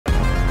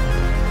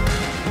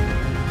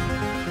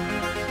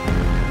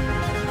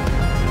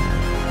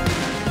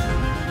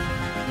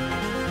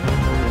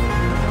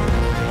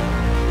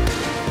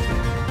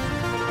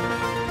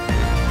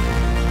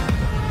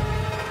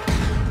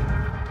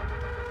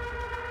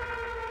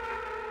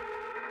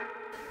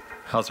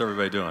How's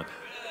everybody doing?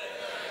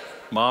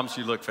 Moms,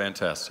 you look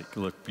fantastic.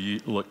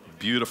 You look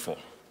beautiful.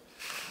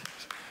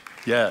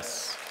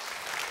 Yes.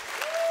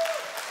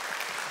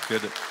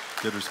 Good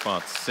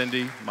response.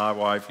 Cindy, my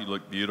wife, you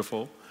look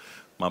beautiful.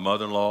 My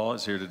mother-in-law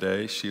is here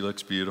today. She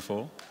looks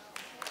beautiful.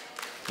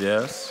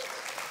 Yes.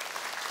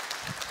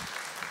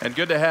 And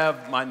good to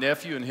have my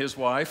nephew and his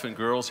wife and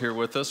girls here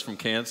with us from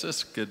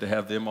Kansas. Good to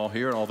have them all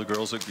here, and all the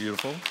girls look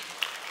beautiful.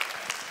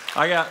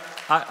 I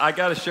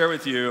got to share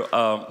with you,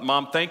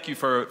 Mom, thank you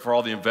for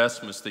all the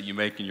investments that you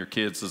make in your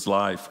kids'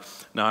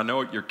 life. Now, I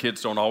know your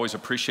kids don't always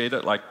appreciate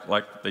it like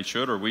they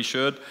should or we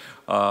should,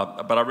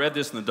 but I read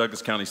this in the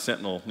Douglas County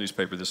Sentinel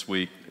newspaper this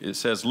week. It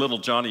says, little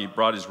Johnny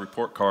brought his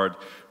report card,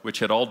 which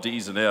had all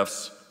D's and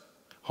F's,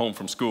 home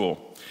from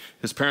school.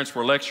 His parents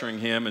were lecturing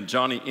him, and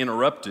Johnny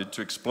interrupted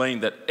to explain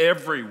that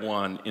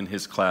everyone in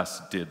his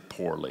class did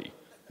poorly,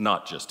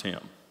 not just him.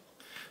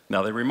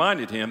 Now, they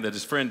reminded him that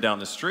his friend down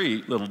the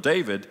street, little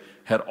David,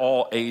 had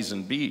all A's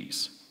and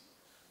B's.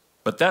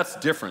 But that's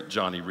different,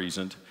 Johnny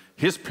reasoned.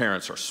 His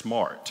parents are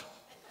smart.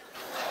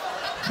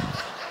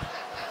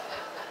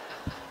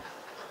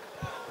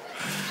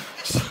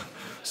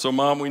 So,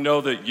 Mom, we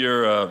know that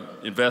you're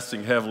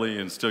investing heavily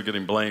and still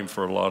getting blamed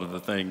for a lot of the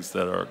things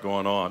that are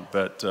going on.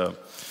 But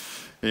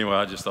anyway,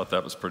 I just thought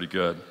that was pretty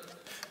good.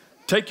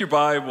 Take your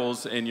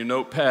Bibles and your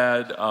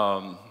notepad,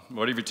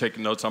 whatever you're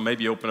taking notes on,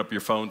 maybe open up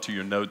your phone to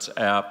your notes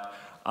app.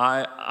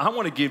 I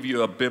want to give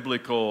you a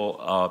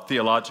biblical,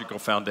 theological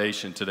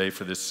foundation today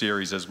for this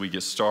series as we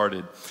get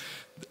started.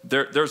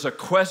 There's a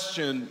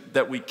question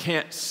that we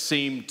can't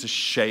seem to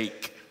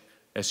shake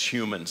as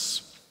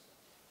humans.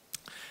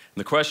 And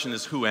the question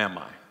is, who am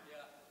I?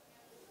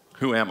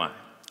 Who am I?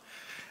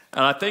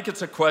 And I think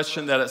it's a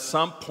question that at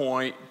some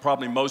point,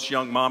 probably most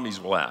young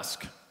mommies will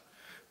ask.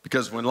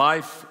 Because when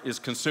life is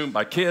consumed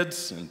by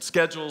kids and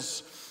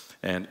schedules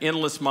and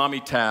endless mommy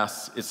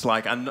tasks, it's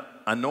like,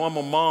 I know I'm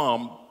a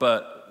mom,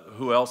 but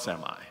who else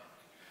am I?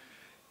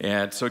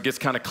 And so it gets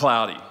kind of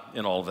cloudy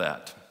in all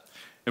that.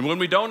 And when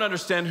we don't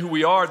understand who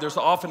we are, there's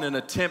often an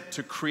attempt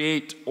to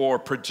create or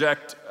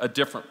project a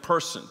different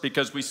person,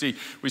 because we see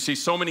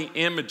so many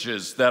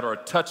images that are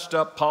touched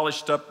up,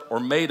 polished up, or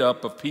made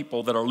up of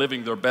people that are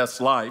living their best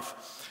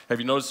life. Have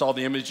you noticed all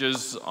the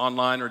images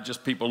online are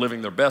just people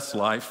living their best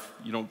life?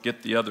 You don't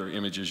get the other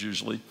images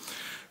usually.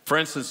 For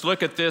instance,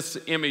 look at this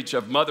image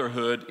of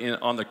motherhood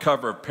on the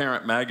cover of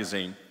Parent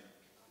magazine.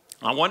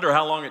 I wonder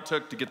how long it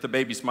took to get the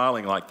baby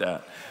smiling like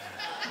that.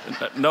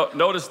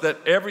 Notice that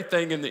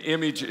everything in the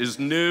image is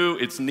new,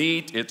 it's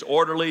neat, it's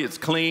orderly, it's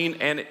clean,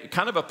 and it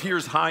kind of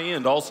appears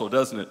high-end also,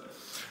 doesn't it?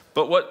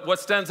 But what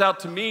stands out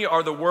to me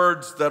are the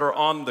words that are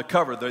on the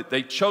cover.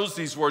 They chose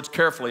these words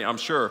carefully, I'm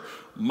sure.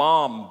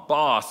 Mom,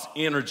 boss,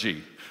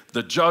 energy.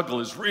 The juggle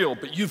is real,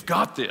 but you've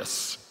got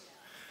this.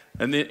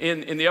 And then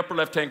in the upper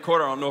left-hand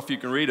corner, I don't know if you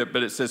can read it,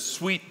 but it says,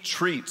 sweet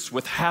treats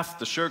with half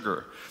the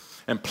sugar,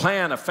 and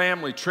plan a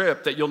family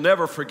trip that you'll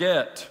never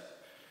forget.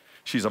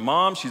 She's a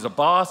mom, she's a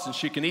boss, and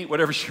she can eat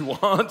whatever she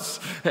wants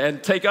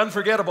and take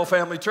unforgettable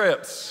family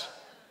trips.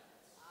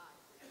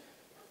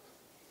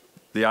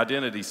 The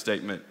identity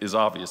statement is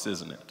obvious,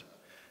 isn't it?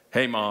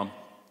 Hey, Mom,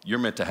 you're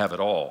meant to have it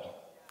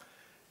all.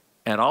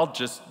 And I'll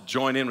just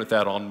join in with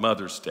that on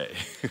Mother's Day.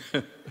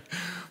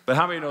 But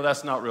how many know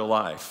that's not real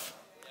life?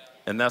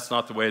 And that's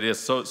not the way it is.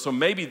 So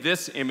maybe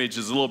this image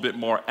is a little bit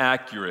more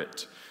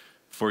accurate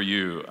for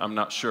you. I'm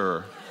not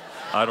sure.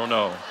 I don't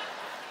know.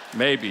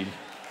 Maybe.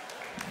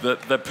 The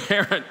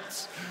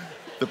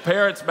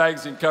Parents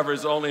magazine cover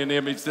is only an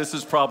image. This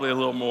is probably a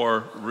little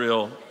more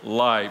real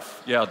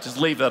life. Yeah, just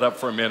leave that up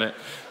for a minute.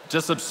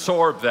 Just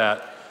absorb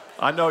that.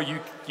 I know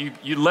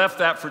you left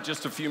that for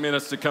just a few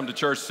minutes to come to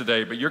church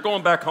today, but you're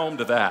going back home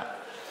to that.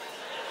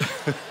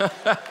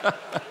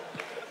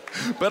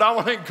 But I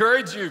want to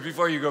encourage you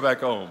before you go back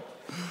home.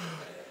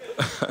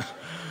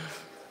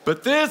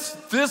 But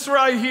this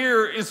right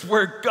here is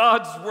where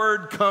God's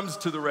word comes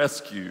to the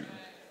rescue.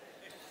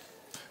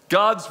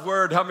 God's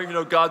word, how many of you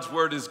know God's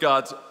word is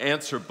God's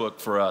answer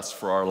book for us,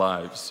 for our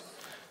lives?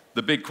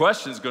 The big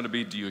question is going to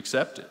be, do you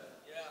accept it?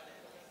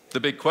 The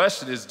big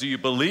question is, do you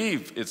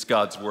believe it's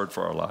God's word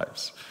for our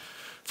lives?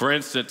 For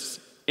instance,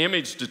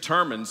 image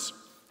determines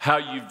how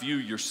you view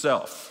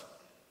yourself.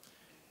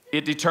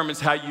 It determines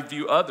how you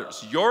view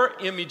others. Your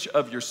image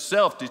of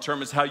yourself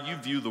determines how you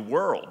view the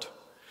world.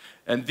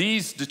 And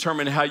these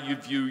determine how you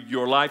view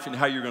your life and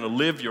how you're going to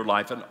live your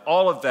life. And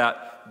all of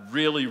that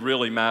really,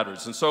 really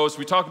matters. And so as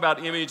we talk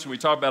about image and we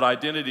talk about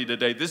identity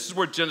today, this is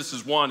where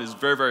Genesis 1 is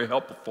very, very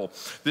helpful.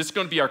 This is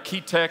going to be our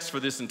key text for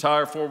this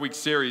entire 4-week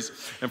series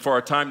and for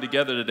our time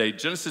together today.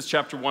 Genesis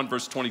chapter 1,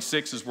 verse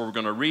 26 is where we're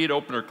going to read.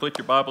 Open or click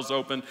your Bibles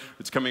open.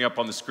 It's coming up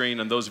on the screen.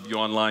 And those of you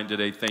online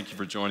today, thank you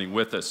for joining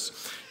with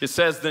us. It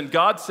says, then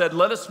God said,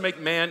 let us make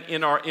man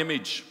in our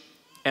image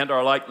and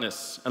our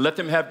likeness, and let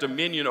them have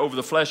dominion over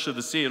the flesh of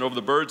the sea, and over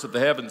the birds of the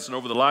heavens, and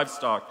over the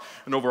livestock,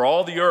 and over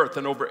all the earth,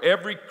 and over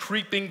every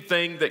creeping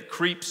thing that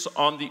creeps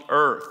on the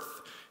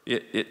earth.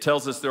 It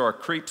tells us there are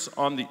creeps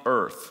on the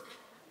earth.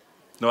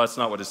 No, that's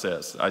not what it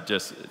says. It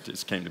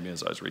just came to me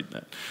as I was reading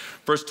that.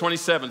 Verse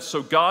 27,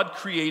 so God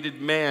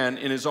created man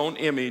in his own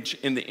image,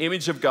 in the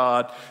image of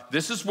God.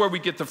 This is where we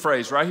get the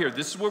phrase, right here.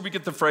 This is where we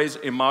get the phrase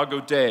Imago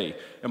Dei.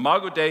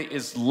 Imago Dei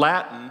is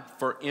Latin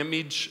for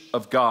image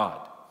of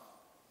God.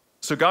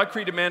 So God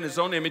created man in his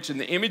own image, in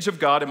the image of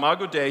God,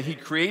 Imago Dei. He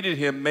created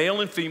him,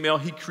 male and female,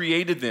 he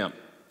created them.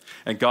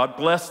 And God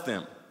blessed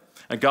them.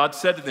 And God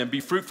said to them, be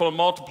fruitful and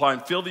multiply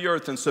and fill the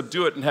earth and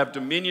subdue it and have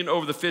dominion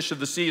over the fish of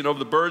the sea and over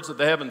the birds of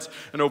the heavens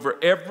and over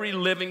every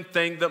living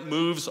thing that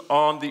moves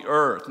on the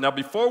earth. Now,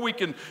 before we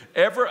can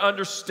ever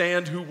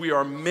understand who we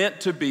are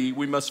meant to be,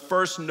 we must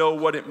first know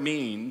what it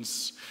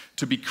means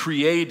to be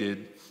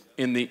created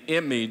in the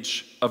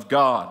image of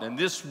God. And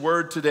this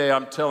word today,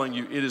 I'm telling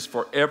you, it is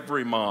for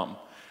every mom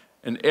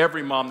and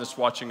every mom that's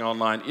watching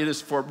online. It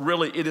is for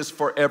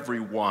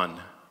everyone.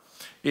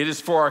 It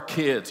is for our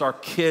kids. Our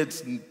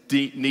kids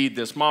need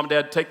this. Mom and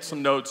Dad, take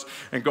some notes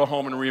and go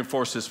home and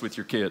reinforce this with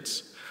your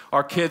kids.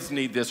 Our kids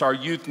need this. Our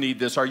youth need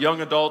this. Our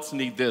young adults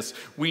need this.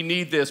 We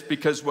need this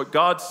because what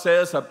God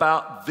says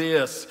about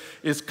this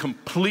is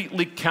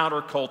completely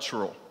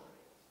countercultural.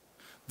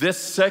 This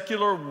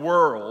secular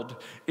world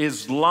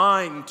is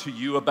lying to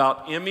you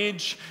about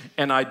image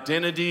and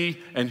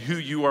identity and who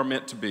you are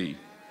meant to be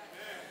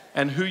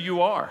and who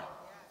you are.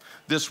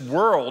 This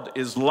world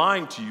is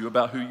lying to you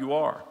about who you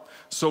are.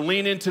 So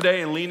lean in today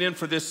and lean in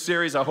for this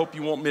series. I hope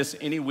you won't miss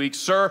any week.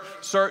 Sir,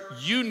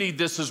 you need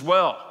this as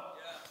well.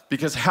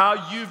 Because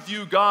how you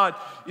view God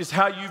is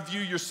how you view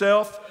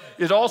yourself.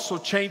 It also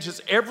changes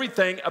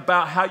everything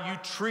about how you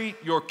treat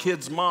your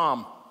kid's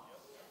mom.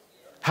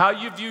 How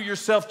you view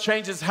yourself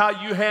changes how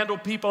you handle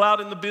people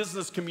out in the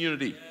business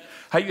community.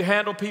 How you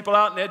handle people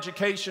out in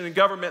education and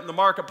government and the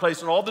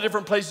marketplace and all the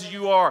different places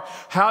you are.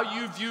 How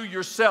you view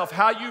yourself,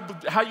 how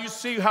you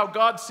see how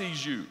God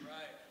sees you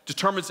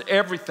determines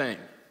everything.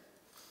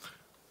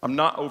 I'm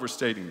not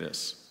overstating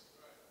this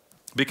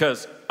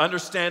because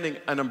understanding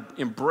and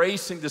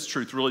embracing this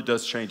truth really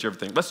does change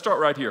everything. Let's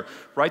start right here.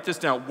 Write this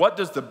down. What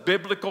does the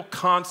biblical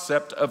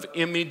concept of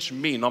image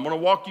mean? I'm going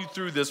to walk you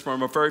through this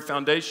from a very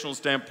foundational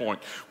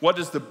standpoint. What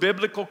does the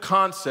biblical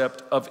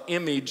concept of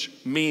image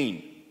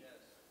mean?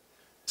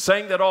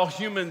 Saying that all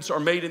humans are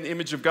made in the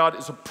image of God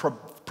is a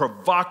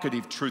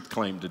provocative truth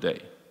claim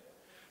today,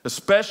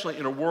 especially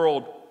in a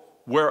world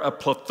where a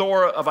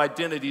plethora of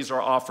identities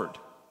are offered.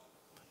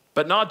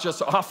 But not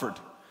just offered,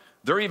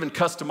 they're even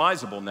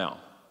customizable now.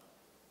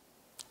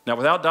 Now,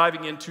 without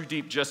diving in too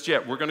deep just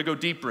yet, we're going to go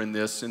deeper in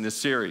this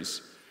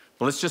series.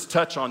 But let's just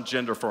touch on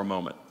gender for a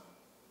moment.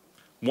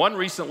 One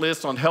recent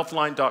list on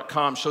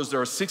healthline.com shows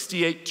there are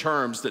 68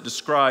 terms that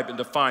describe and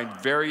define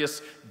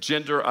various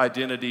gender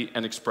identity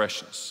and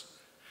expressions.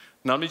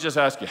 Now, let me just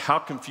ask you, how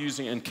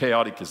confusing and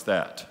chaotic is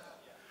that?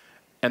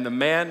 And the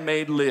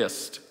man-made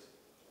list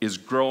is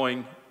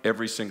growing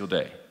every single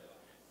day.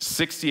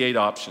 68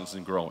 options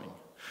and growing.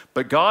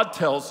 But God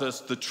tells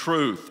us the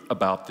truth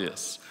about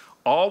this.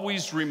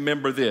 Always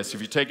remember this.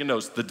 If you're taking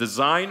notes, the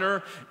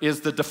designer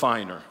is the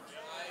definer.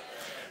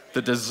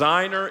 The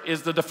designer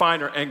is the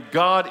definer, and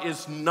God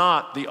is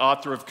not the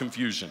author of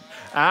confusion.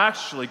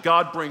 Actually,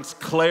 God brings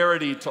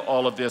clarity to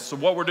all of this. So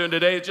what we're doing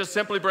today is just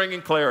simply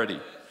bringing clarity.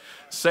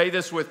 Say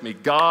this with me.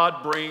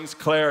 God brings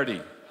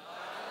clarity.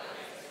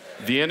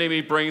 The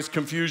enemy brings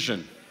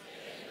confusion.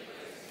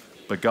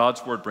 But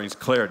God's word brings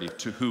clarity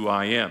to who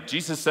I am.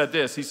 Jesus said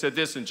this. He said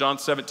this in John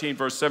 17,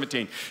 verse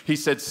 17. He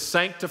said,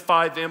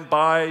 sanctify them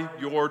by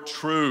your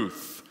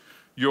truth.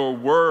 Your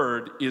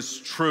word is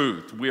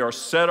truth. We are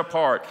set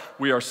apart.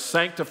 We are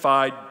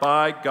sanctified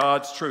by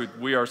God's truth.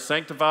 We are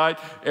sanctified.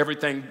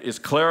 Everything is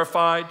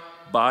clarified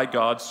by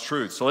God's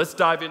truth. So let's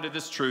dive into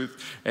this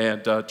truth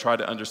and try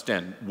to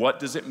understand. What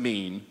does it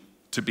mean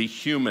to be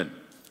human,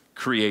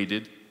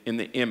 created in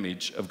the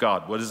image of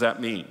God? What does that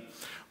mean?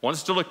 I want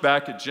us to look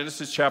back at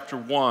Genesis chapter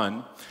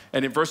 1,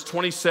 and in verse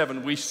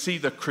 27, we see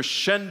the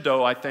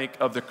crescendo, I think,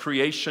 of the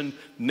creation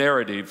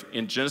narrative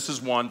in Genesis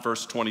 1,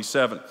 verse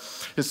 27.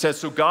 It says,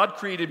 so God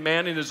created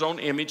man in his own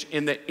image.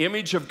 In the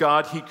image of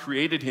God, he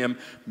created him.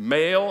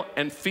 Male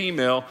and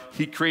female,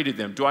 he created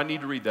them. Do I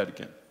need to read that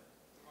again?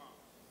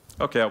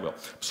 Okay, I will.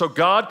 So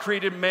God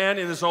created man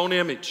in his own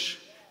image.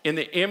 In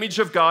the image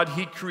of God,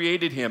 he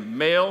created him.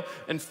 Male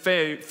and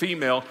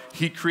female,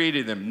 he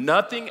created them.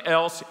 Nothing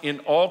else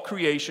in all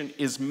creation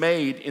is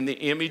made in the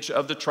image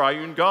of the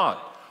triune God.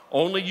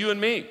 Only you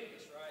and me.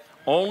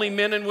 Only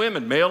men and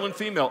women, male and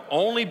female.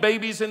 Only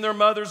babies in their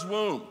mother's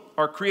womb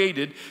are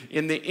created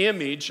in the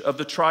image of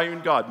the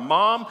triune God.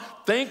 Mom,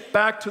 think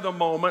back to the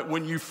moment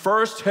when you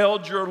first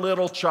held your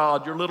little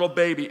child, your little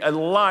baby, a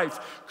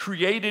life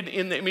created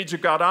in the image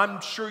of God. I'm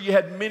sure you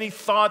had many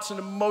thoughts and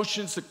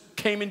emotions that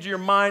came into your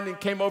mind and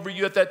came over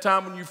you at that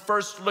time when you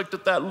first looked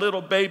at that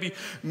little baby.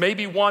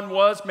 Maybe one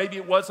was, maybe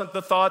it wasn't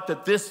the thought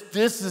that this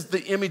is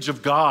the image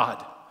of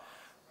God.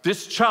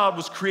 This child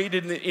was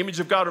created in the image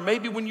of God. Or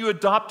maybe when you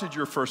adopted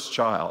your first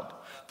child,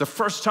 the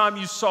first time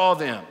you saw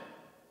them.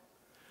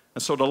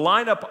 And so to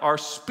line up our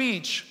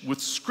speech with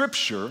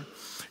Scripture,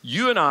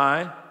 You and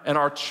I and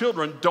our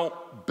children don't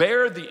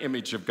bear the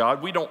image of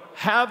God. We don't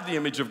have the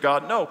image of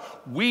God. No,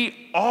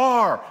 we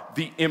are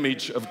the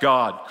image of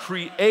God,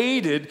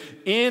 created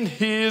in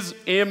His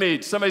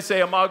image. Somebody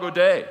say Imago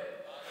Dei.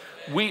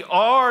 We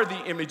are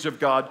the image of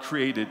God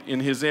created in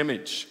His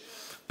image.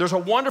 There's a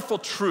wonderful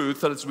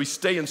truth that as we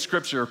stay in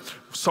Scripture,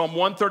 Psalm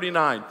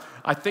 139,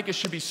 I think it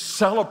should be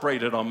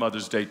celebrated on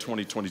Mother's Day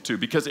 2022,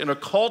 because in a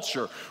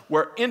culture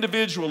where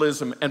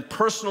individualism and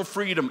personal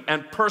freedom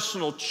and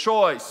personal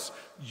choice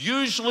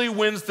usually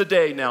wins the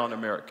day now in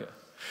America,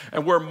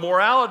 and where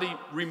morality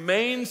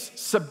remains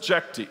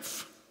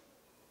subjective,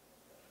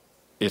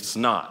 it's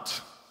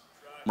not.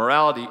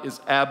 Morality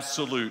is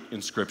absolute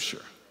in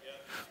Scripture.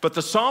 But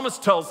the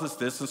psalmist tells us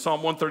this in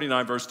Psalm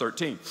 139, verse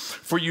 13.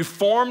 For you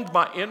formed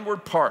my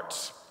inward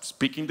parts,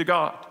 speaking to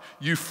God.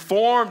 You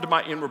formed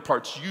my inward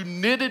parts. You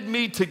knitted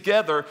me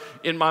together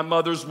in my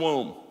mother's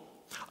womb.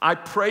 I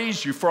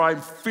praise you, for I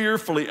am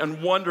fearfully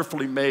and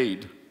wonderfully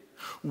made.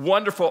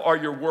 Wonderful are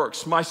your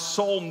works. My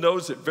soul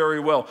knows it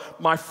very well.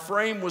 My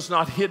frame was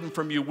not hidden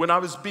from you when I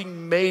was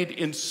being made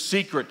in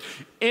secret,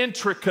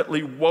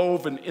 intricately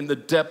woven in the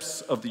depths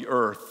of the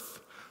earth.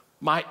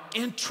 My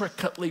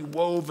intricately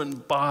woven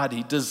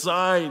body,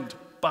 designed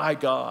by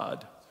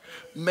God,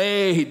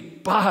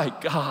 made by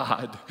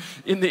God,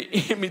 in the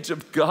image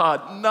of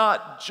God,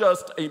 not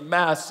just a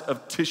mass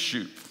of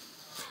tissue,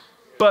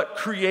 but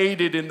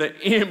created in the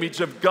image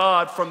of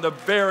God from the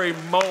very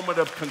moment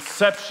of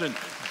conception.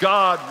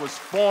 God was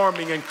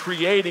forming and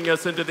creating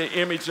us into the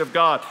image of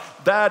God.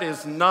 That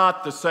is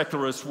not the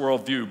secularist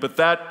worldview, but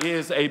that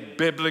is a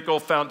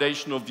biblical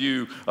foundational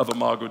view of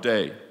Imago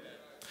Dei.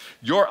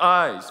 Your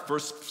eyes,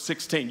 verse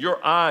 16,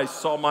 your eyes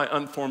saw my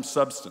unformed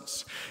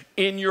substance.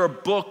 In your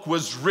book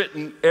was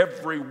written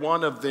every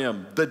one of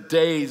them, the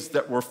days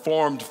that were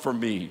formed for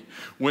me,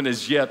 when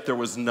as yet there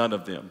was none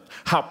of them.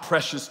 How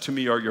precious to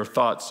me are your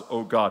thoughts,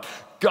 O God.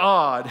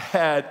 God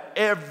had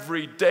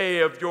every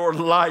day of your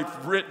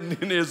life written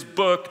in His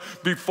book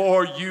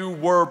before you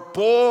were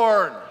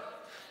born.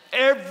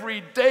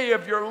 Every day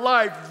of your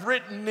life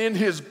written in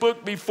His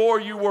book before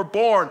you were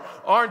born.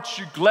 Aren't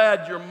you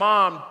glad your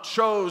mom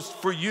chose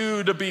for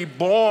you to be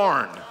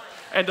born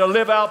and to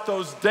live out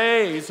those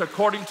days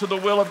according to the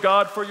will of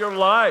God for your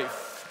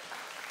life?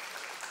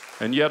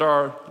 And yet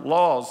our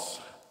laws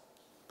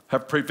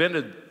have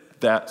prevented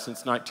that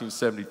since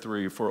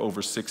 1973 for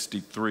over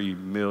 63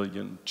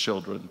 million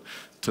children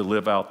to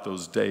live out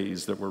those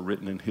days that were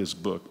written in His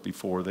book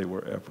before they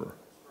were ever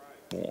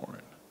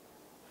born.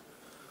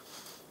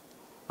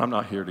 I'm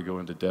not here to go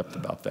into depth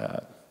about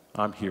that.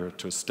 I'm here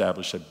to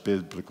establish a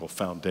biblical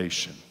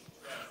foundation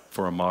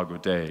for Imago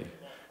Dei.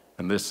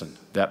 And listen,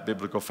 that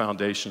biblical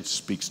foundation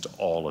speaks to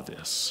all of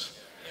this.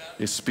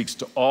 It speaks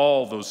to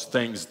all those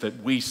things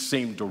that we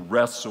seem to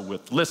wrestle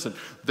with. Listen,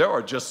 there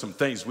are just some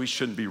things we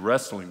shouldn't be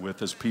wrestling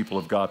with as people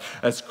of God,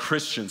 as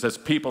Christians, as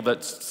people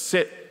that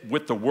sit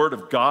with the Word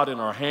of God in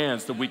our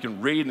hands that we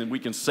can read and we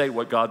can say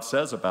what God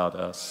says about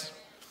us.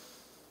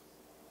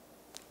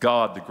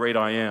 God, the great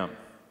I am,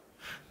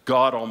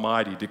 God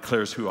Almighty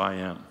declares who I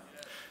am,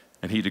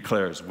 and He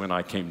declares when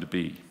I came to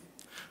be.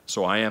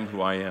 So I am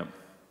who I am,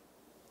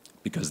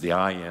 because the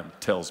I am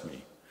tells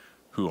me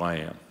who I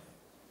am.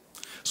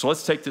 So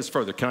let's take this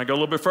further. Can I go a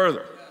little bit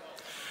further?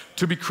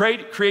 To be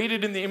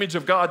created in the image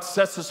of God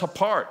sets us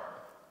apart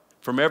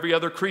from every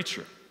other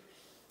creature.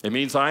 It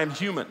means I am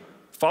human.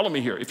 Follow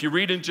me here. If you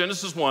read in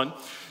Genesis 1,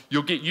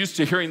 you'll get used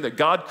to hearing that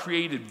God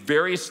created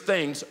various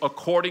things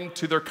according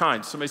to their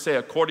kinds. Somebody say,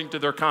 according to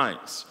their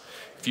kinds.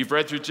 If you've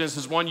read through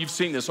Genesis 1, you've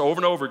seen this over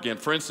and over again.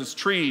 For instance,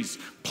 trees,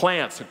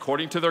 plants,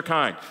 according to their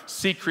kind.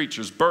 Sea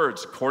creatures,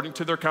 birds, according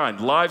to their kind.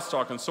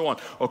 Livestock, and so on.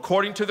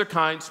 According to their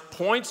kinds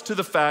points to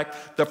the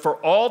fact that for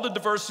all the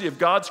diversity of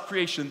God's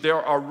creation,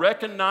 there are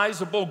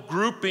recognizable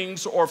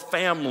groupings or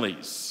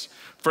families.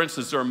 For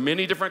instance, there are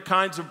many different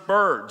kinds of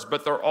birds,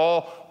 but they're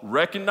all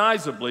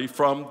recognizably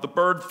from the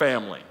bird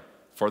family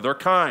for their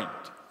kind.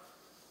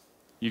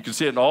 You can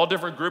see it in all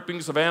different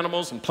groupings of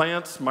animals and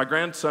plants. My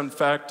grandson, in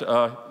fact,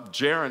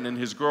 Jaron and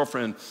his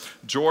girlfriend,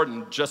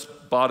 Jordan,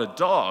 just bought a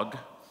dog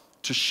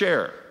to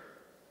share.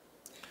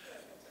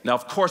 Now,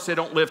 of course, they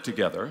don't live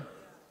together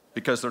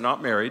because they're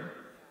not married.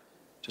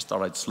 Just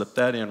thought I'd slip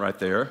that in right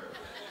there.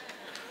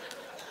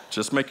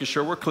 Just making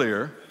sure we're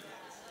clear.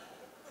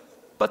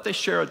 But they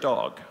share a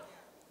dog.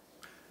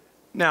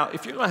 Now,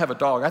 if you're going to have a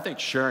dog, I think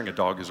sharing a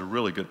dog is a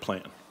really good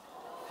plan.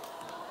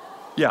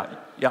 Yeah,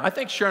 I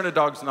think sharing a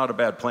dog is not a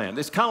bad plan.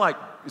 It's kind of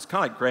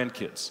like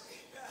grandkids.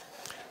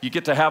 You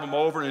get to have them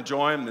over and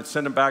enjoy them and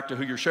send them back to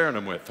who you're sharing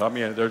them with. I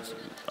mean,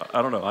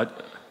 I don't know.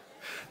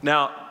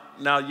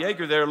 Now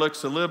Jaeger there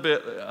looks a little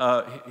bit,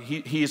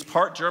 he is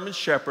part German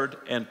Shepherd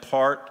and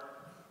part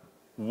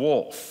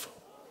wolf.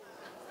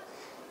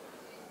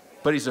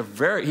 But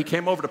he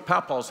came over to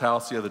Papaw's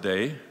house the other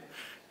day.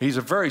 He's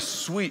a very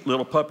sweet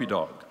little puppy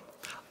dog.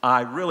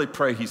 I really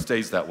pray he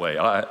stays that way.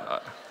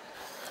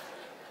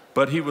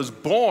 But he was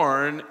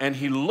born and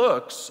he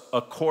looks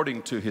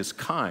according to his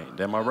kind.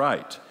 Am I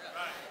right?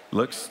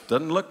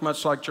 Doesn't look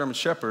much like German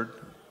Shepherd.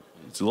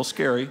 It's a little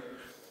scary.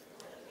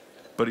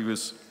 but he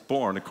was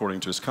born according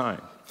to his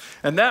kind.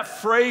 And that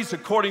phrase,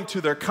 according to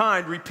their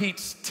kind,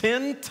 repeats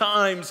 10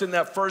 times in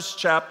that first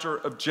chapter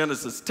of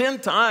Genesis. 10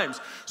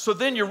 times. So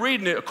then you're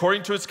reading it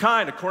according to his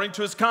kind, according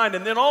to his kind.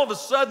 And then all of a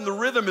sudden the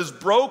rhythm is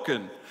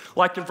broken.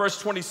 Like in verse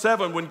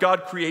 27, when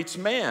God creates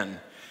man.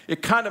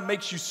 It kind of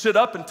makes you sit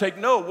up and take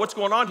note. What's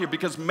going on here?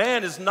 Because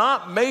man is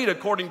not made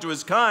according to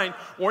his kind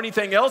or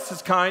anything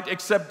else's kind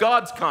except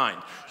God's kind.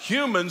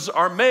 Humans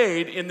are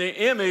made in the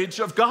image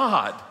of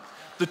God.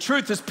 The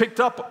truth is picked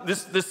up,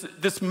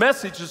 this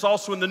message is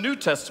also in the New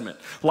Testament,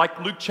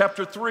 like Luke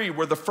chapter 3,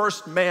 where the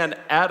first man,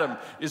 Adam,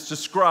 is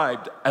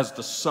described as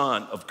the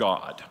Son of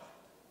God.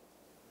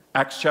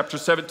 Acts chapter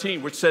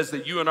 17, which says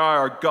that you and I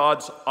are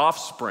God's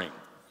offspring.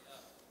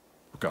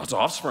 God's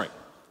offspring.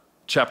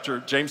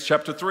 James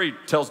chapter 3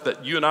 tells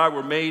that you and I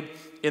were made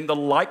in the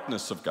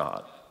likeness of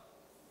God.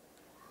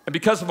 And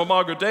because of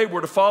Imago Dei,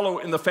 we're to follow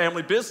in the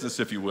family business,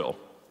 if you will.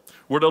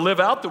 We're to live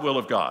out the will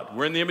of God.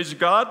 We're in the image of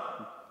God.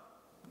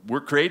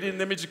 We're created in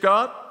the image of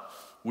God.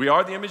 We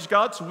are the image of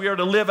God, so we are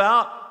to live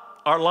out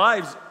our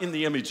lives in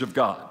the image of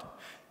God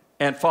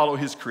and follow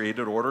his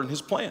created order and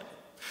his plan.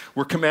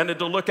 We're commanded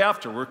to look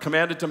after. We're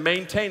commanded to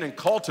maintain and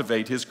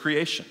cultivate his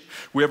creation.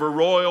 We have a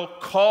royal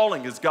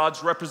calling as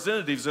God's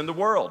representatives in the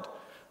world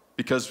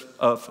because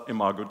of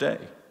Imago Dei.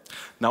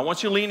 Now, I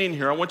want you to lean in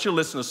here. I want you to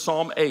listen to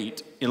Psalm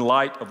 8 in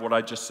light of what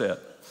I just said.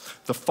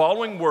 The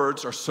following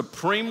words are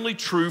supremely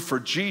true for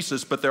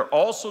Jesus, but they're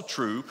also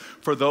true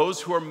for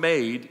those who are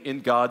made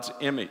in God's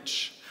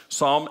image.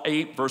 Psalm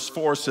 8, verse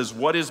 4 says,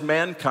 "What is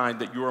mankind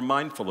that you are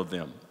mindful of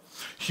them?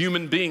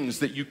 Human beings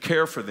that you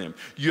care for them.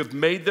 You have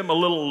made them a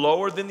little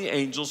lower than the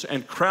angels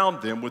and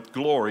crowned them with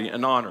glory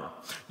and honor.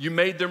 You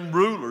made them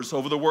rulers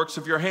over the works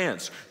of your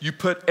hands. You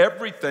put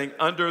everything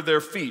under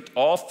their feet,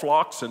 all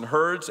flocks and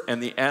herds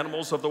and the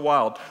animals of the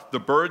wild, the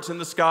birds in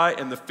the sky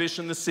and the fish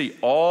in the sea,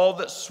 all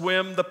that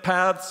swim the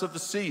paths of the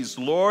seas.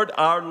 Lord,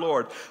 our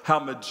Lord, how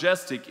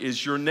majestic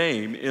is your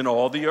name in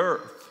all the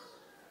earth."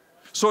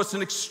 So it's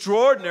an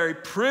extraordinary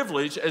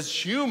privilege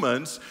as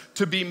humans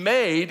to be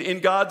made in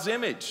God's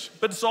image.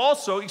 But it's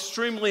also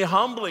extremely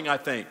humbling, I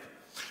think,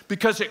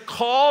 because it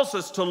calls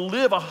us to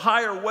live a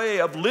higher way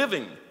of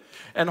living.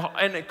 And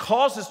it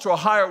calls us to a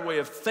higher way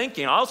of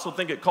thinking. I also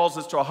think it calls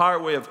us to a higher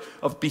way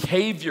of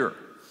behavior.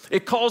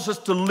 It calls us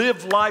to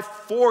live life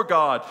for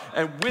God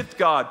and with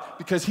God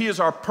because he is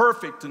our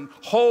perfect and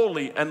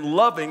holy and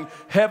loving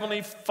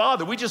Heavenly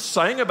Father. We just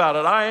sang about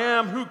it. I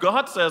am who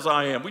God says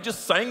I am. We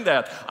just sang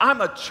that.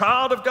 I'm a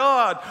child of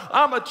God.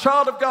 I'm a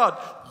child of God.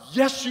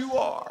 Yes, you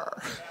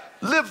are.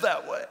 Live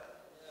that way.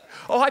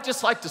 Oh, I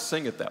just like to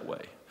sing it that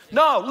way.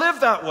 No, live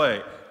that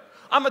way.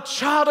 I'm a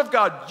child of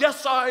God.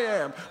 Yes, I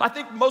am. I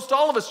think most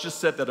all of us just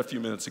said that a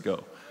few minutes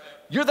ago.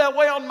 You're that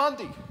way on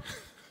Monday.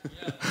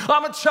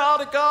 I'm a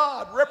child of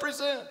God.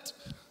 Represent.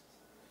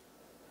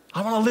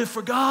 I want to live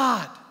for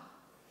God.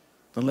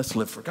 Then let's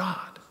live for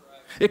God.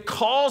 It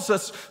calls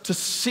us to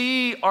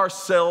see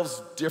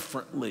ourselves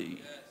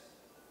differently.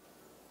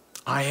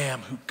 I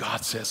am who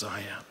God says I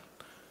am.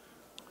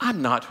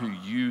 I'm not who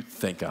you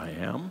think I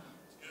am.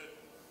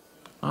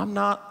 I'm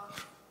not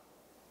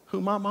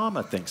who my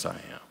mama thinks I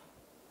am.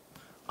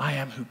 I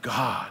am who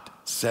God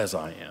says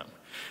I am.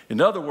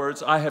 In other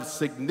words, I have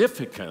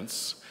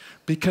significance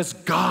because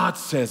God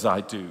says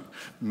I do.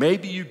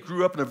 Maybe you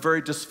grew up in a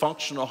very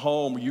dysfunctional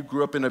home, or you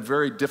grew up in a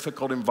very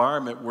difficult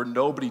environment where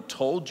nobody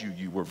told you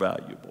you were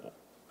valuable.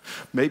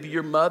 Maybe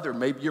your mother,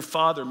 maybe your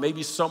father,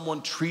 maybe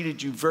someone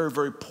treated you very,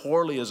 very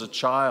poorly as a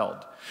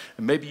child.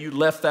 And maybe you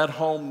left that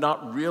home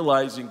not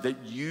realizing that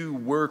you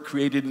were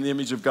created in the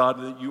image of God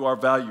and that you are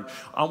valued.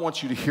 I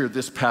want you to hear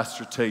this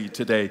pastor tell you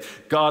today.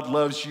 God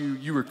loves you.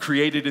 You were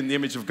created in the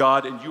image of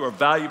God, and you are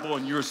valuable,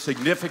 and you are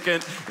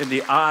significant in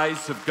the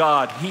eyes of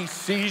God. He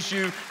sees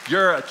you.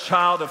 You're a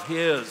child of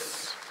his.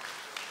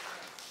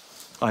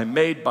 I'm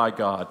made by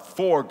God,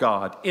 for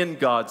God, in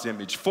God's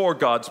image, for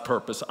God's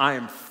purpose. I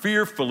am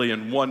fearfully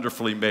and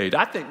wonderfully made.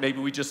 I think maybe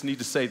we just need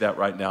to say that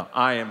right now.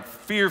 I am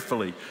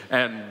fearfully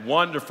and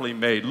wonderfully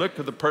made. Look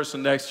at the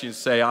person next to you and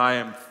say, I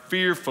am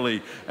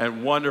fearfully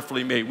and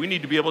wonderfully made. We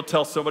need to be able to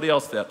tell somebody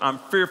else that. I'm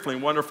fearfully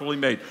and wonderfully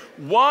made.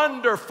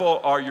 Wonderful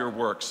are your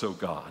works, O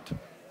God.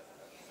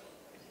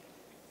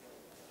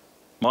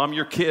 Mom,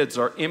 your kids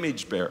are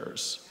image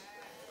bearers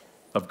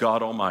of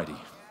God Almighty.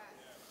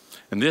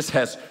 And this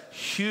has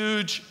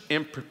huge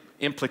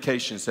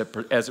implications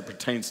as it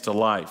pertains to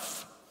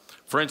life.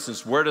 For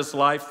instance, where does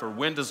life or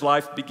when does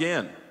life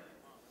begin?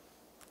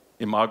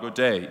 Imago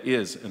Dei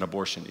is an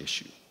abortion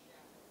issue.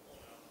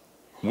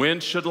 When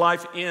should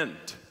life end?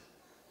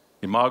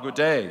 Imago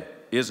Dei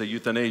is a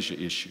euthanasia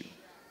issue.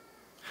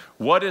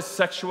 What is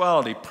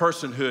sexuality,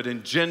 personhood,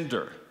 and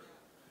gender?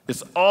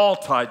 It's all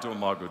tied to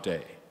Imago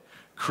Dei.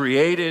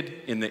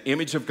 Created in the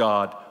image of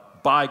God,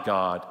 by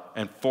God,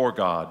 and for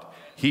God.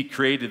 He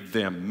created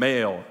them,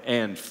 male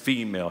and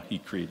female, he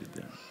created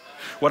them.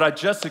 What I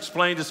just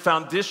explained is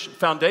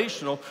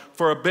foundational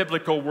for a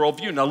biblical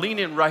worldview. Now lean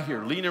in right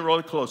here, lean in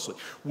really closely.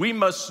 We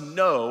must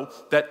know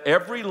that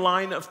every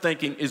line of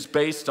thinking is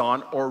based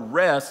on or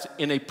rests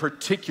in a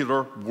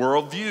particular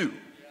worldview.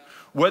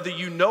 Whether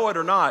you know it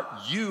or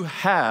not, you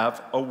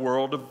have a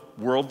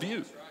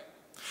worldview.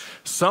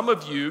 Some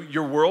of you,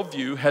 your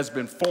worldview has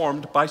been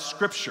formed by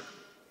Scripture.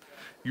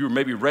 You were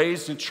maybe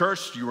raised in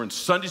church, you were in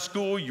Sunday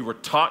school, you were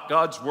taught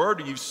God's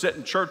Word, or you sit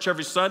in church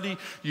every Sunday,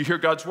 you hear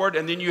God's Word,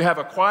 and then you have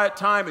a quiet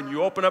time and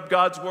you open up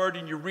God's Word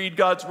and you read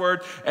God's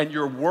Word, and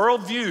your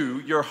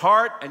worldview, your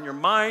heart and your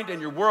mind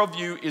and your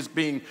worldview is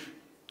being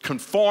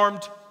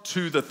conformed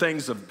to the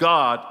things of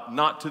God,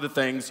 not to the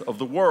things of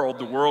the world.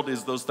 The world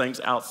is those things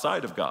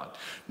outside of God.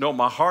 No,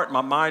 my heart,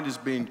 my mind is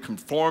being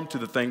conformed to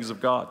the things of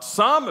God.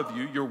 Some of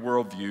you, your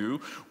worldview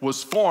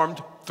was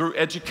formed through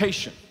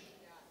education.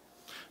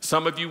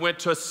 Some of you went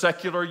to a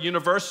secular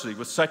university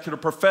with secular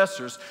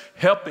professors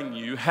helping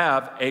you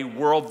have a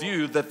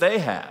worldview that they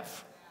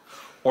have,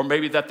 or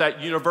maybe that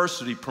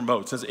university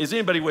promotes. Is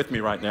anybody with me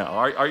right now?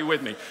 Are you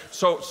with me?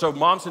 So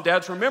moms and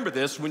dads, remember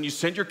this. When you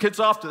send your kids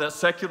off to that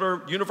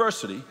secular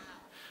university,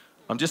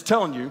 I'm just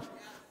telling you,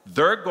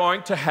 they're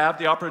going to have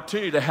the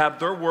opportunity to have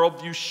their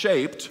worldview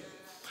shaped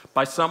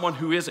by someone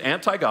who is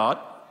anti-God,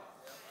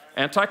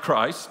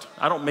 anti-Christ.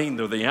 I don't mean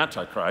they're the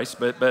anti-Christ,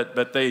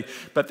 but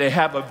they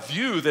have a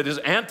view that is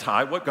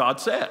anti what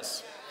God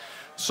says.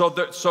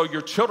 So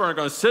your children are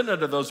going to sit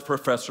under those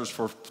professors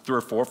for 3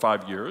 or 4 or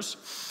 5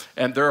 years,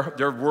 and their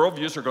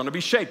worldviews are going to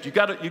be shaped. You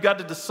got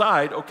to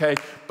decide, okay,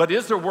 but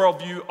is their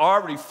worldview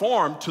already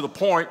formed to the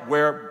point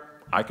where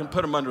I can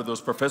put them under those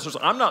professors?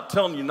 I'm not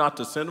telling you not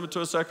to send them to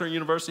a secular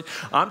university.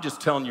 I'm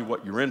just telling you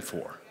what you're in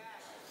for.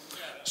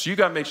 So you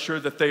got to make sure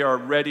that they are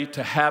ready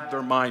to have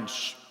their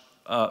minds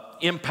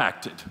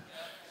impacted,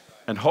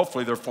 and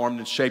hopefully they're formed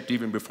and shaped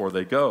even before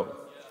they go.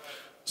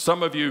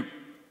 Some of you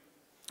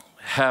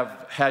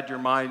have had your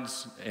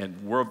minds and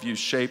worldviews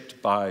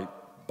shaped by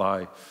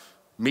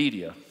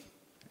media,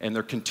 and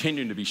they're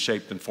continuing to be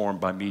shaped and formed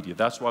by media.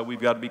 That's why we've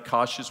got to be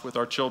cautious with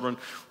our children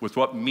with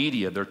what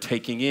media they're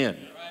taking in,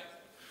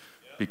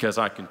 because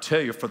I can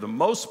tell you, for the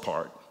most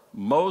part,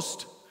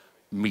 most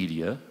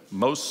media,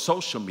 most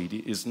social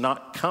media is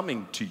not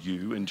coming to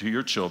you and to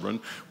your children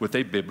with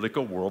a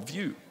biblical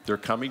worldview. They're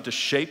coming to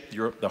shape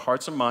the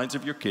hearts and minds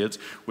of your kids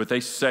with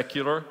a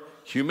secular,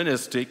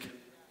 humanistic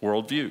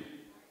worldview.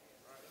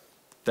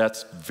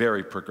 That's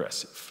very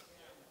progressive.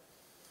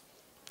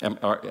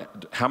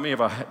 How many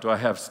do I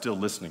have still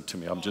listening to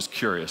me? I'm just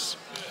curious.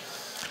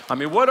 I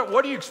mean, what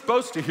are you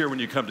supposed to hear when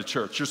you come to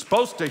church? You're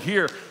supposed to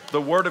hear the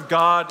Word of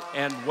God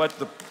and what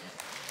the...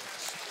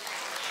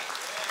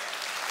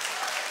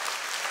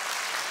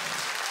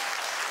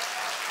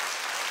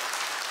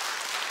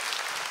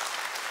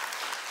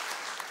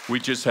 We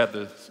just had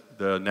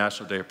the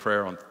National Day of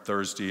Prayer on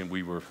Thursday, and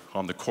we were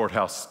on the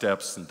courthouse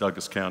steps in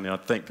Douglas County. I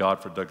thank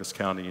God for Douglas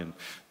County and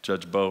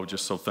Judge Bo.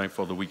 Just so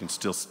thankful that we can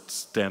still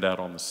stand out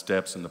on the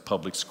steps in the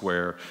public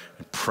square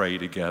and pray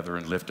together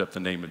and lift up the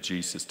name of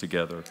Jesus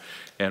together.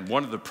 And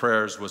one of the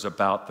prayers was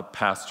about the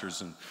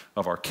pastors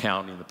of our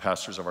county and the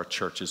pastors of our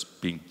churches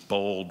being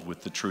bold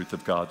with the truth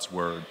of God's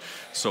Word.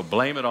 So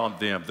blame it on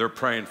them. They're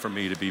praying for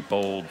me to be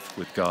bold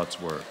with God's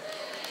Word.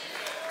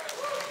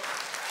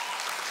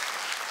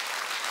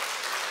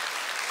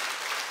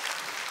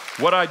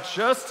 What I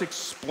just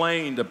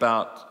explained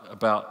about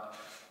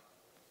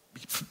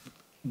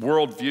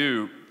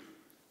worldview,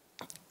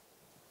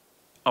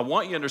 I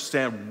want you to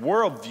understand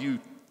worldview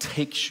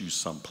takes you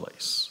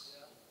someplace.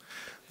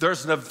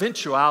 There's an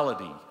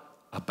eventuality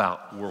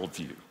about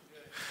worldview.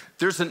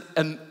 There's an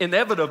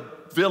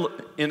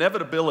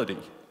inevitability.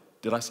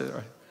 Did I say that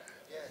right?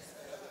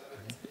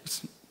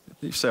 Yes.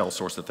 You say all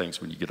sorts of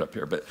things when you get up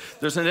here, but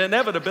there's an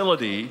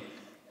inevitability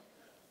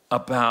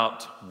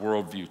about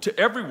worldview. To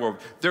every world,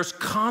 there's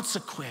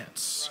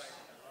consequence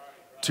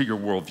to your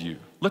worldview.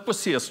 Look what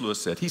C.S. Lewis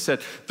said. He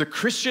said, the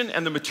Christian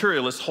and the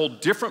materialist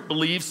hold different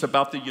beliefs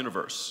about the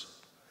universe.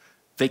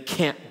 They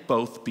can't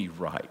both be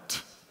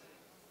right.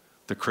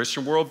 The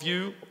Christian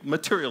worldview,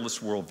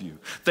 materialist worldview.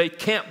 They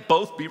can't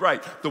both be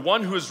right. The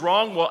one who is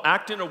wrong will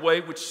act in a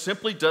way which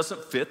simply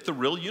doesn't fit the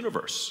real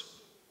universe.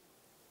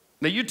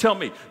 Now you tell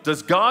me,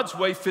 does God's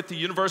way fit the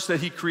universe that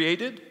He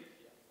created?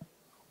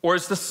 Or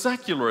is the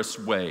secularist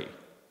way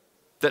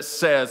that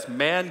says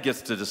man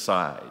gets to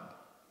decide?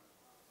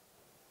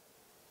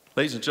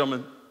 Ladies and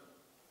gentlemen,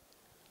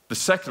 the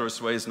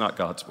secularist way is not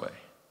God's way.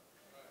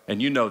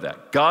 And you know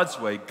that. God's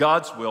way,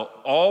 God's will,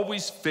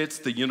 always fits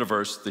the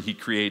universe that He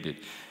created.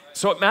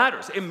 So it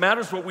matters. It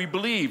matters what we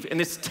believe, and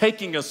it's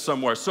taking us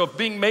somewhere. So if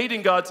being made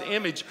in God's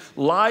image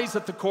lies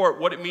at the core of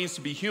what it means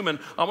to be human,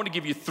 I want to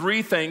give you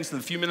 3 things in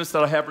the few minutes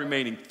that I have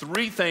remaining.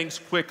 3 things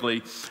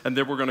quickly, and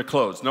then we're going to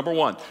close. Number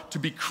 1, to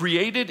be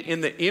created in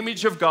the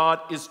image of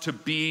God is to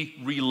be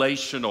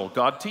relational.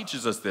 God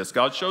teaches us this.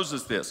 God shows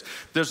us this.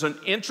 There's an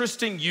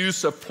interesting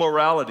use of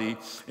plurality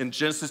in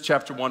Genesis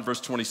chapter 1,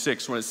 verse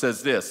 26, when it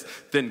says this.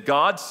 Then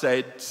God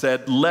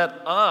said,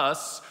 let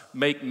us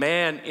make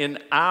man in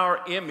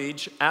our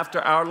image after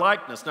our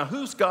likeness. Now,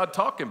 who's God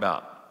talking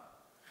about?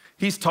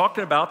 He's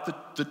talking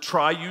about the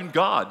triune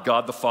God,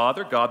 God the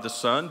Father, God the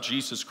Son,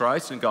 Jesus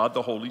Christ, and God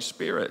the Holy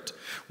Spirit.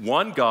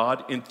 One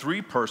God in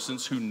three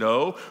persons who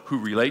know, who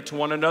relate to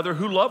one another,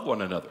 who love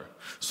one another.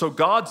 So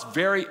God's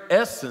very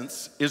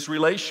essence is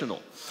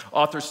relational.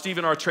 Author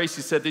Stephen R.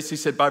 Tracy said this. He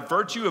said, by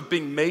virtue of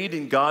being made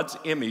in God's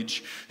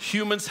image,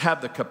 humans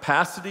have the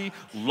capacity,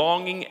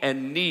 longing,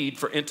 and need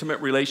for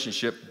intimate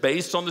relationship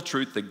based on the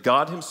truth that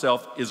God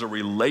himself is a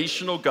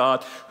relational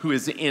God who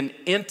is in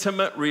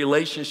intimate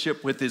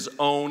relationship with his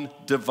own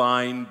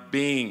divine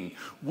being.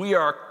 We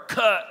are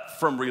cut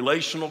from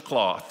relational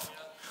cloth.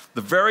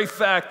 The very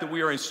fact that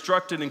we are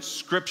instructed in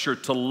Scripture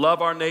to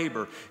love our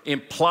neighbor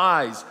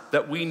implies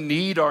that we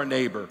need our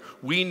neighbor.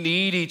 We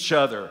need each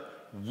other.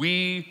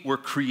 We were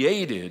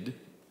created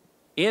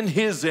in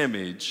his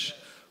image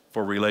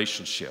for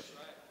relationship.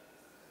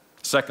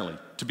 Secondly,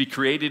 to be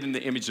created in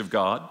the image of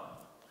God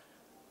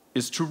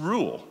is to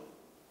rule.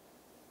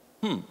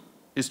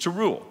 Is to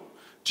rule.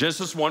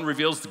 Genesis 1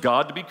 reveals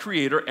God to be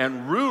creator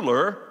and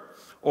ruler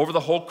over the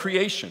whole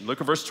creation. Look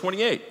at verse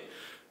 28.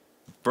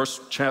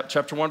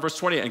 Chapter 1, verse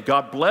 28. And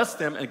God blessed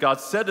them, and God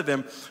said to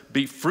them,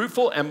 be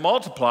fruitful and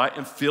multiply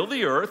and fill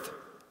the earth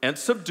and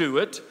subdue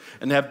it,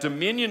 and have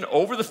dominion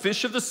over the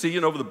fish of the sea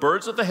and over the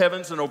birds of the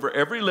heavens and over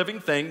every living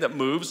thing that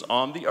moves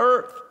on the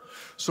earth.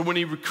 So when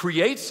he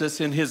creates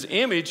us in his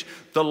image,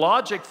 the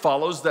logic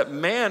follows that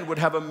man would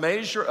have a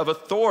measure of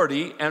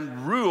authority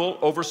and rule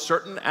over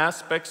certain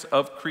aspects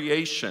of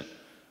creation.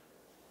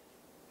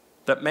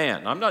 That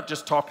man, I'm not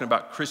just talking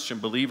about Christian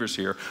believers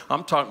here,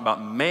 I'm talking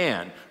about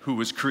man who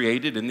was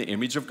created in the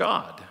image of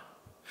God.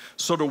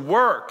 So to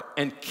work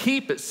and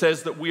keep it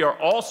says that we are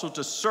also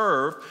to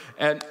serve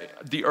and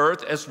the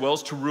earth as well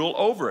as to rule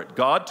over it.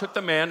 God took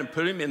the man and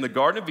put him in the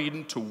Garden of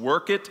Eden to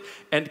work it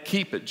and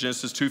keep it,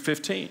 Genesis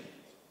 2:15.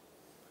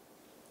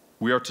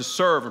 We are to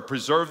serve and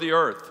preserve the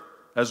earth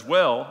as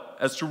well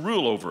as to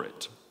rule over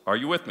it. Are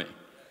you with me?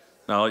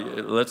 Now,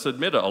 let's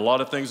admit it, a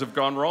lot of things have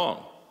gone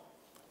wrong,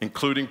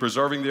 including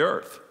preserving the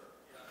earth.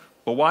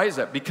 But why is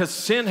that? Because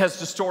sin has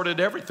distorted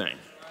everything,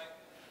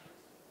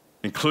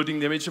 including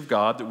the image of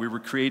God that we were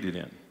created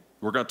in.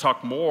 We're going to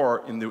talk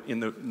more in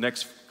the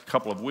next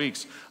couple of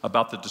weeks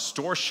about the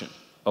distortion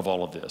of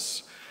all of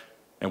this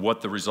and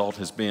what the result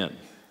has been.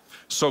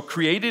 So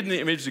created in the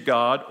image of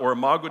God, or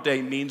Imago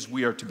Dei, means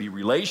we are to be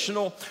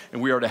relational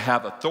and we are to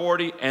have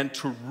authority and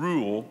to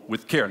rule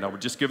with care. Now, we're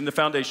just giving the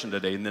foundation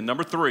today. And then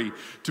number 3,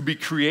 to be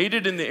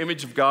created in the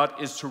image of God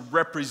is to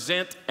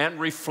represent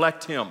and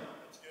reflect him.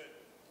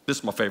 This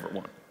is my favorite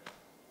one.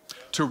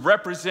 To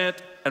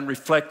represent and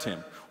reflect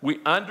him. We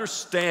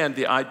understand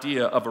the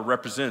idea of a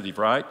representative,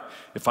 right?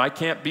 If I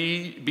can't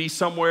be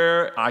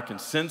somewhere, I can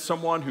send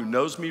someone who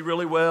knows me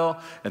really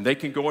well, and they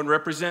can go and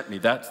represent me.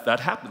 That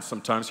happens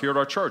sometimes here at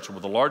our church.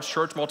 With a large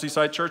church,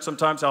 multi-site church,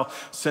 sometimes I'll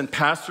send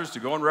pastors to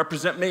go and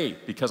represent me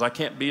because I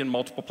can't be in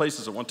multiple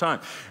places at one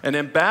time. An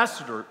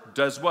ambassador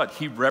does what?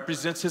 He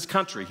represents his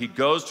country. He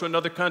goes to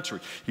another country.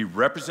 He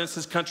represents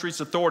his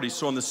country's authority.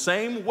 So in the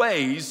same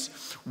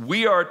ways,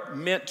 we are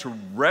meant to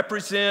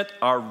represent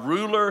our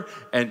ruler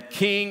and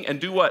king and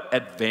do what?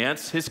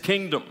 Advance his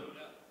kingdom.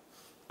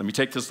 Let me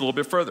take this a little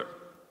bit further.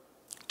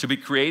 To be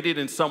created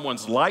in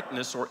someone's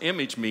likeness or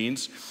image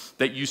means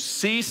that you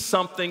see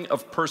something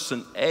of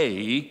person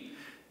A,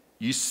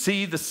 you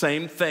see the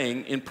same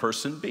thing in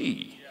person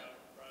B.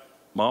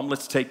 Mom,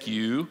 let's take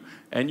you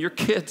and your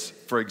kids,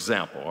 for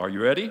example. Are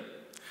you ready?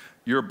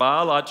 Your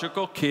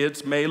biological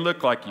kids may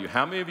look like you.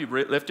 How many of you,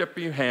 lift up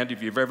your hand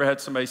if you've ever had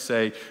somebody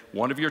say,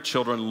 one of your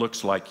children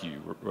looks like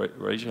you?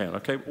 Raise your hand.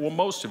 Okay, well,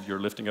 most of you are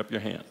lifting up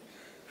your hand.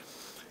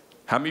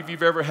 How many of you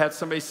have ever had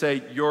somebody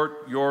say,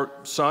 your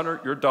son or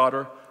your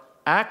daughter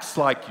acts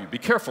like you? Be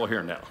careful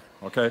here now,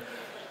 okay?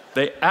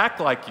 They act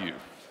like you,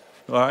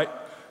 all right?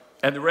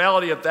 And the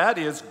reality of that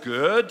is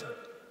good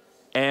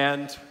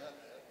and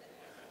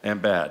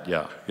bad,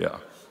 yeah.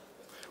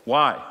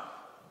 Why?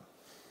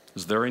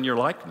 Because they're in your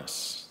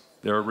likeness.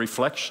 They're a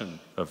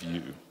reflection of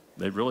you.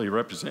 They really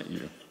represent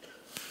you.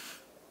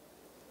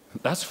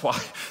 That's why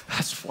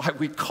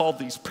we called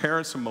these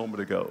parents a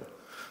moment ago,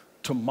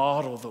 to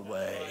model the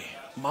way.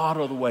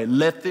 Model the way.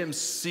 Let them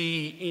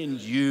see in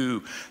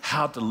you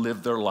how to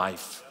live their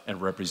life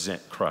and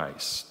represent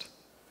Christ.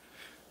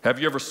 Have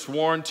you ever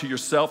sworn to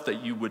yourself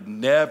that you would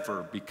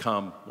never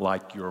become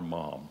like your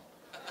mom?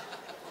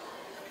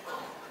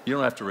 You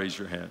don't have to raise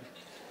your hand.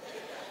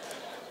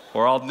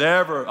 Or I'm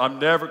never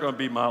going to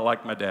be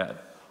like my dad.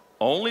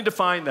 Only to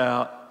find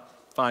out,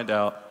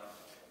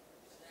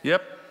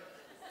 yep,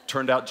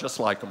 turned out just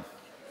like him.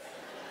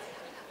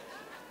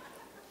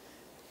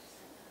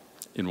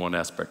 In one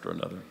aspect or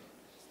another.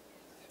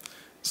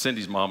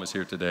 Cindy's mom is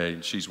here today,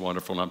 and she's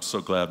wonderful, and I'm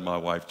so glad my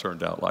wife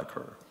turned out like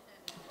her.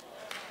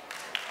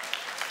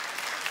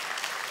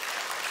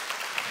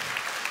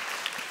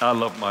 I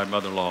love my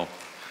mother-in-law.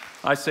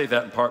 I say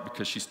that in part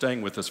because she's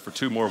staying with us for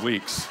 2 more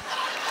weeks.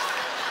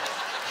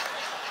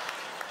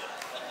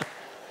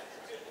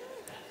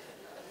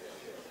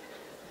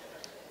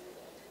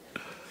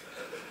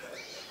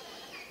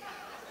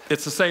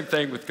 It's the same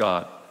thing with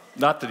God.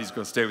 Not that he's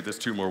going to stay with us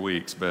 2 more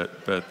weeks,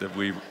 but that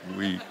we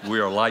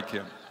are like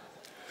him.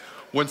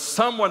 When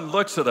someone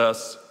looks at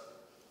us,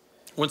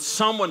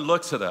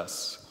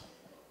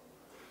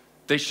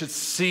 they should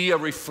see a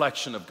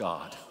reflection of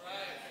God.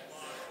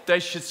 They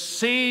should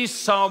see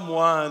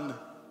someone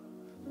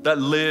that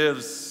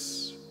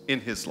lives in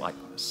his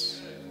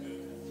likeness,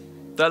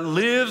 that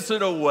lives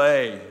in a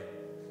way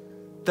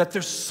that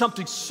there's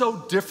something so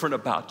different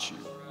about you.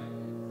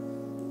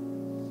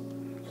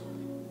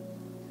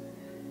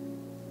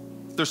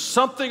 There's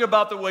something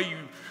about the way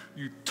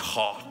you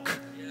talk.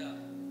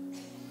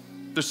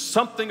 There's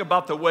something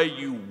about the way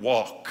you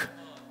walk.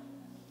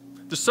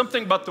 There's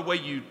something about the way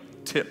you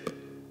tip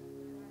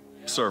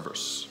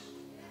servers.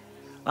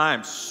 I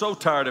am so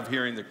tired of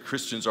hearing that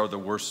Christians are the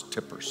worst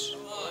tippers.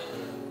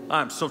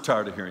 I'm so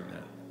tired of hearing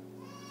that.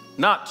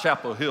 Not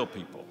Chapel Hill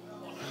people.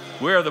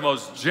 We are the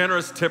most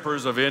generous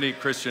tippers of any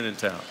Christian in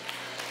town.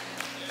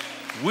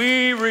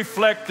 We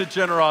reflect the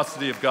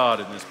generosity of God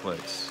in this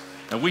place,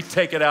 and we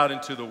take it out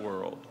into the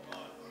world.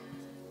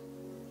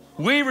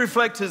 We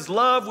reflect his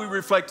love, we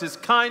reflect his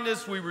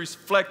kindness, we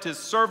reflect his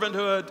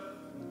servanthood.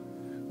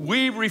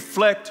 We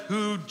reflect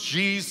who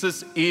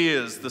Jesus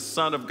is, the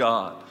Son of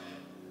God.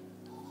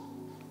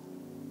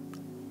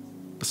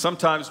 But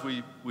sometimes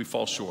we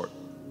fall short.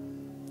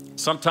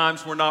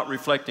 Sometimes we're not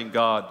reflecting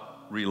God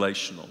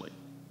relationally.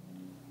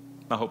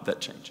 I hope that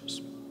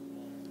changes.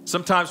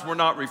 Sometimes we're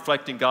not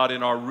reflecting God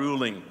in our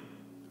ruling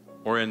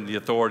or in the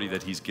authority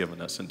that he's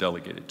given us and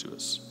delegated to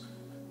us.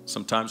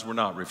 Sometimes we're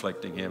not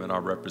reflecting him in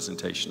our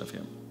representation of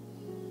him.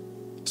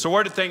 So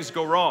where did things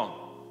go wrong?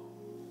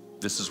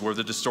 This is where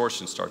the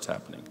distortion starts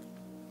happening.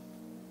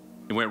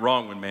 It went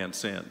wrong when man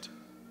sinned.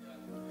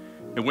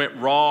 It went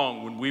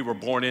wrong when we were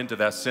born into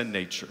that sin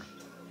nature.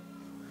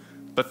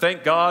 But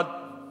thank God,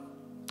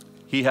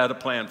 he had a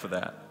plan for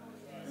that.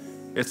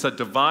 It's a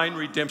divine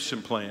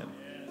redemption plan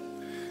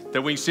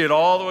that we can see it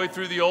all the way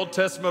through the Old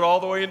Testament, all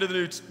the way into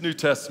the New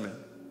Testament.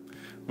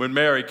 When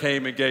Mary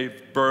came and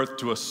gave birth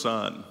to a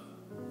son,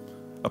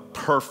 a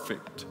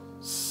perfect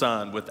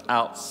son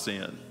without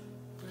sin,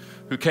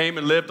 who came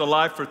and lived a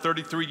life for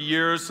 33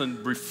 years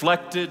and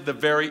reflected the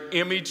very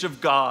image of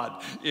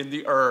God in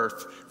the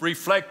earth.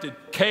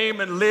 Came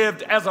and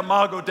lived as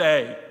Imago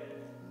Dei.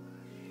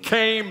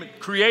 Came,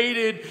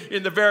 created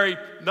in the very,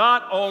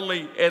 not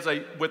only as a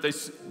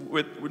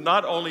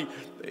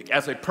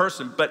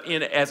person, but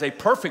as a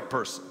perfect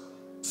person,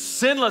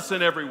 sinless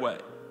in every way,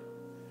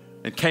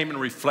 and came and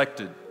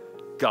reflected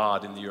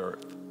God in the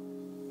earth.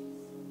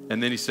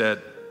 And then he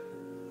said,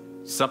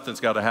 something's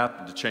got to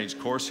happen to change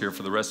course here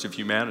for the rest of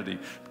humanity,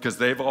 because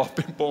they've all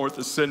been born with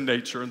a sin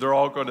nature, and they're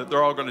all going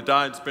to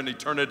die and spend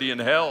eternity in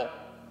hell.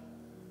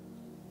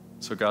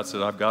 So God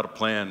said, I've got a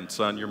plan,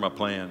 son, you're my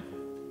plan.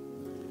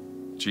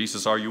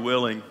 Jesus, are you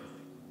willing?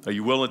 Are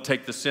you willing to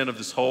take the sin of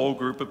this whole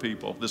group of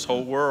people, this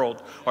whole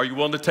world? Are you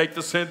willing to take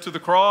the sin to the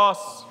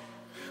cross?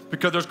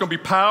 Because there's going to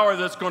be power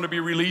that's going to be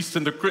released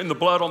in the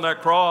blood on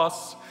that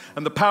cross.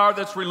 And the power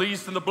that's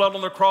released in the blood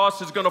on the cross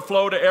is going to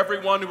flow to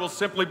everyone who will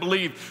simply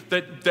believe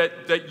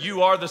that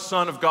you are the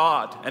Son of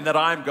God and that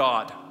I'm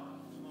God.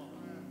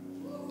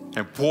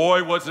 And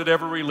boy, was it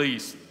ever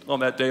released on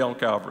that day on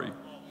Calvary.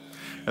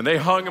 And they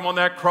hung him on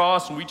that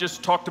cross, and we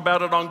just talked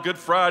about it on Good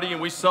Friday, and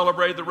we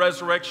celebrated the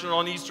resurrection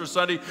on Easter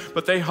Sunday,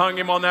 but they hung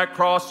him on that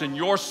cross, and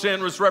your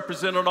sin was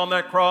represented on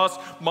that cross.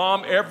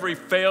 Mom, every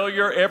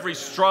failure, every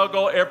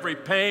struggle, every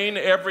pain,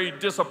 every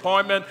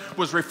disappointment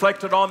was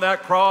reflected on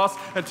that cross.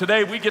 And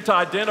today we get to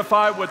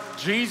identify what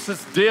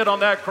Jesus did on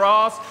that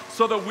cross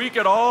so that we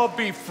could all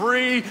be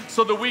free,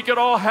 so that we could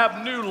all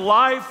have new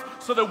life,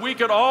 so that we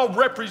could all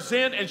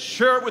represent and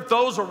share it with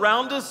those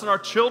around us and our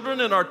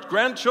children and our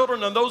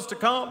grandchildren and those to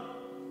come.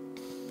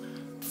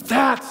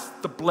 That's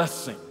the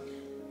blessing.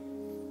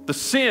 The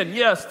sin,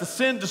 yes, the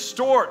sin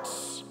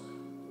distorts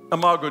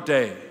Imago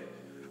Dei,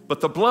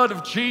 but the blood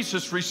of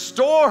Jesus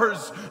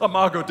restores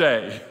Imago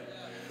Dei.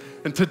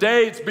 And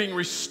today it's being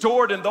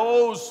restored in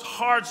those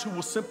hearts who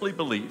will simply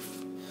believe.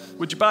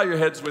 Would you bow your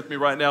heads with me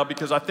right now,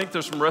 because I think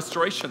there's some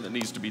restoration that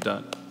needs to be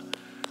done.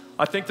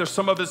 I think there's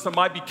some of us that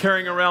might be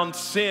carrying around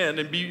sin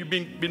and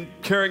been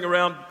carrying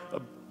around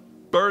a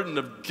burden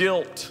of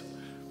guilt.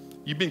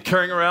 You've been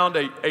carrying around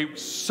a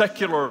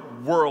secular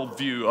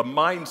worldview, a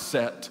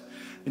mindset,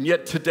 and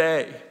yet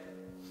today,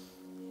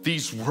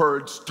 these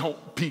words,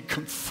 don't be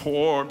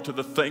conformed to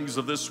the things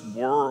of this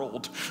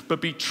world,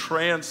 but be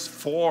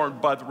transformed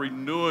by the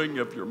renewing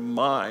of your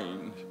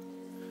mind.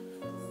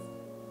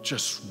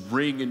 Just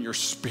ring in your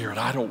spirit.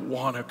 I don't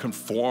want to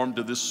conform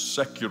to this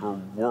secular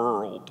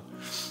world,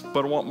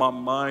 but I want my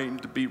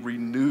mind to be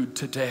renewed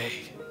today.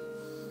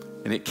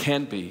 And it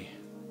can be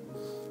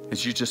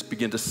as you just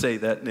begin to say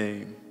that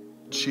name.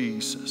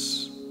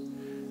 Jesus,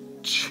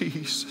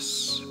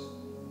 Jesus,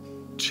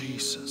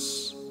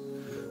 Jesus.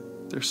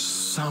 There's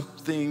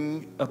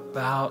something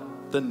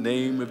about the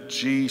name of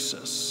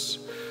Jesus.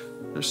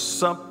 There's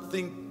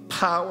something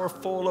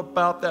powerful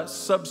about that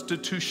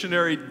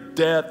substitutionary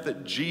death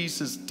that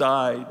Jesus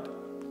died.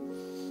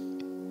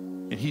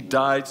 And he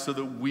died so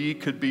that we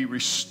could be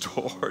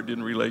restored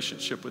in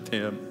relationship with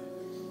him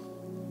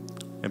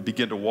and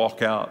begin to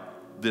walk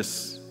out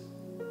this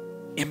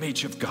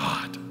image of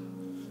God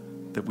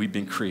that we've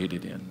been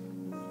created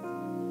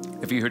in.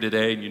 If you're here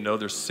today and you know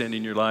there's sin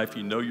in your life,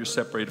 you know you're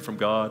separated from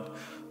God,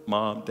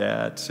 mom,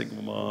 dad,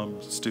 single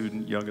mom,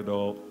 student, young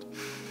adult,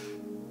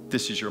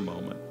 this is your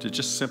moment to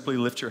just simply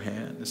lift your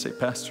hand and say,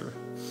 Pastor,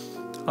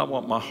 I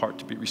want my heart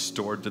to be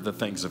restored to the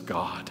things of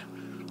God.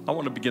 I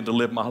want to begin to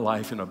live my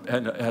life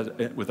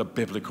with a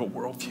biblical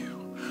worldview.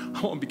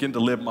 I want to begin to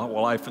live my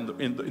life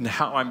in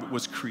how I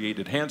was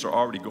created. Hands are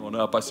already going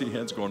up. I see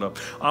hands going up.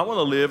 I want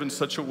to live in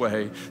such a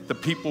way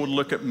that people would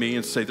look at me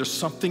and say, there's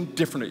something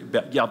different.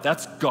 Yeah,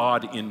 that's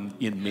God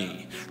in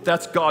me.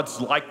 That's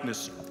God's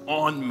likeness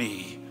on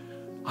me.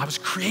 I was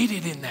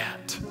created in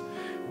that.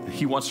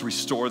 He wants to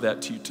restore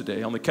that to you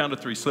today. On the count of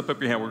 3, slip up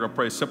your hand. We're going to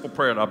pray a simple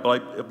prayer, and I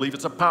believe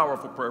it's a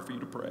powerful prayer for you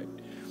to pray.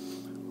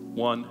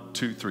 1,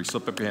 2, 3.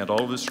 Slip up your hand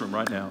all over this room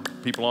right now.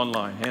 People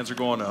online, hands are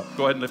going up.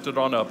 Go ahead and lift it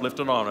on up.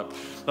 Lift it on up.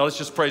 Now let's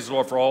just praise the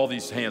Lord for all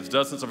these hands.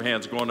 Dozens of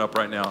hands going up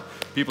right now.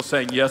 People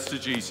saying yes to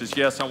Jesus.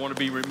 Yes, I want to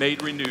be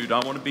made renewed. I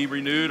want to be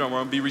renewed. I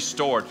want to be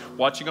restored.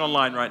 Watching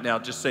online right now,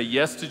 just say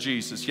yes to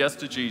Jesus. Yes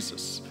to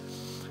Jesus.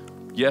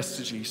 Yes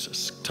to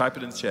Jesus. Type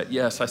it in the chat.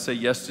 Yes, I say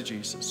yes to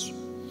Jesus.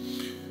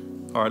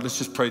 All right, let's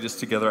just pray this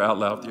together out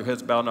loud. With your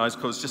heads bowed and eyes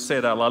closed, just say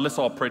it out loud. Let's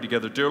all pray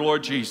together. Dear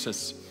Lord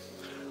Jesus,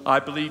 I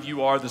believe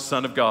you are the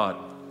Son of God.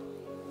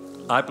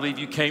 I believe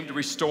you came to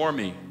restore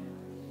me.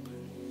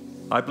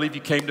 I believe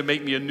you came to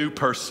make me a new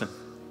person.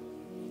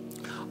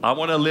 I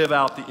want to live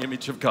out the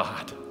image of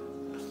God.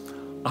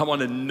 I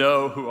want to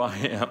know who I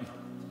am.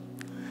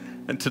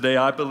 And today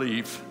I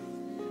believe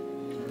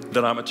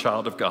that I'm a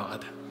child of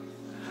God.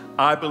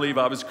 I believe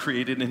I was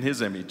created in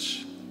his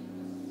image.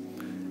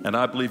 And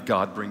I believe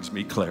God brings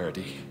me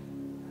clarity.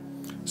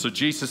 So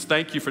Jesus,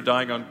 thank you for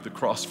dying on the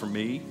cross for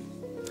me.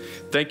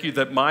 Thank you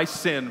that my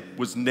sin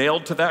was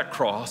nailed to that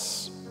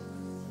cross.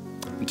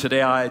 And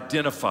today I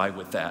identify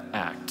with that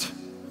act.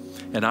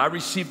 And I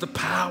receive the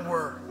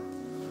power,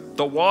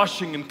 the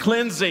washing and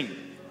cleansing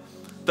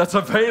that's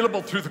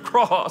available through the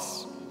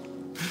cross.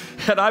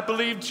 And I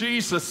believe,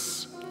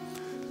 Jesus,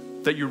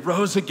 that you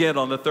rose again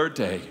on the 3rd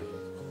day.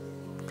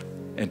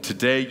 And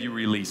today you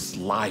release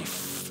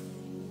life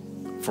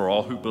for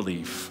all who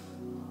believe.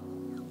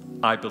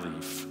 I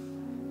believe.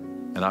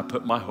 And I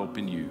put my hope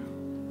in you.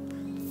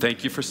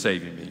 Thank you for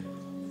saving me.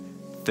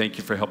 Thank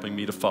you for helping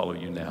me to follow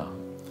you now.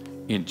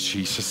 In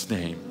Jesus'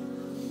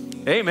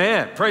 name.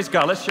 Amen. Praise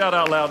God. Let's shout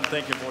out loud and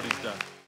thank him for what he's done.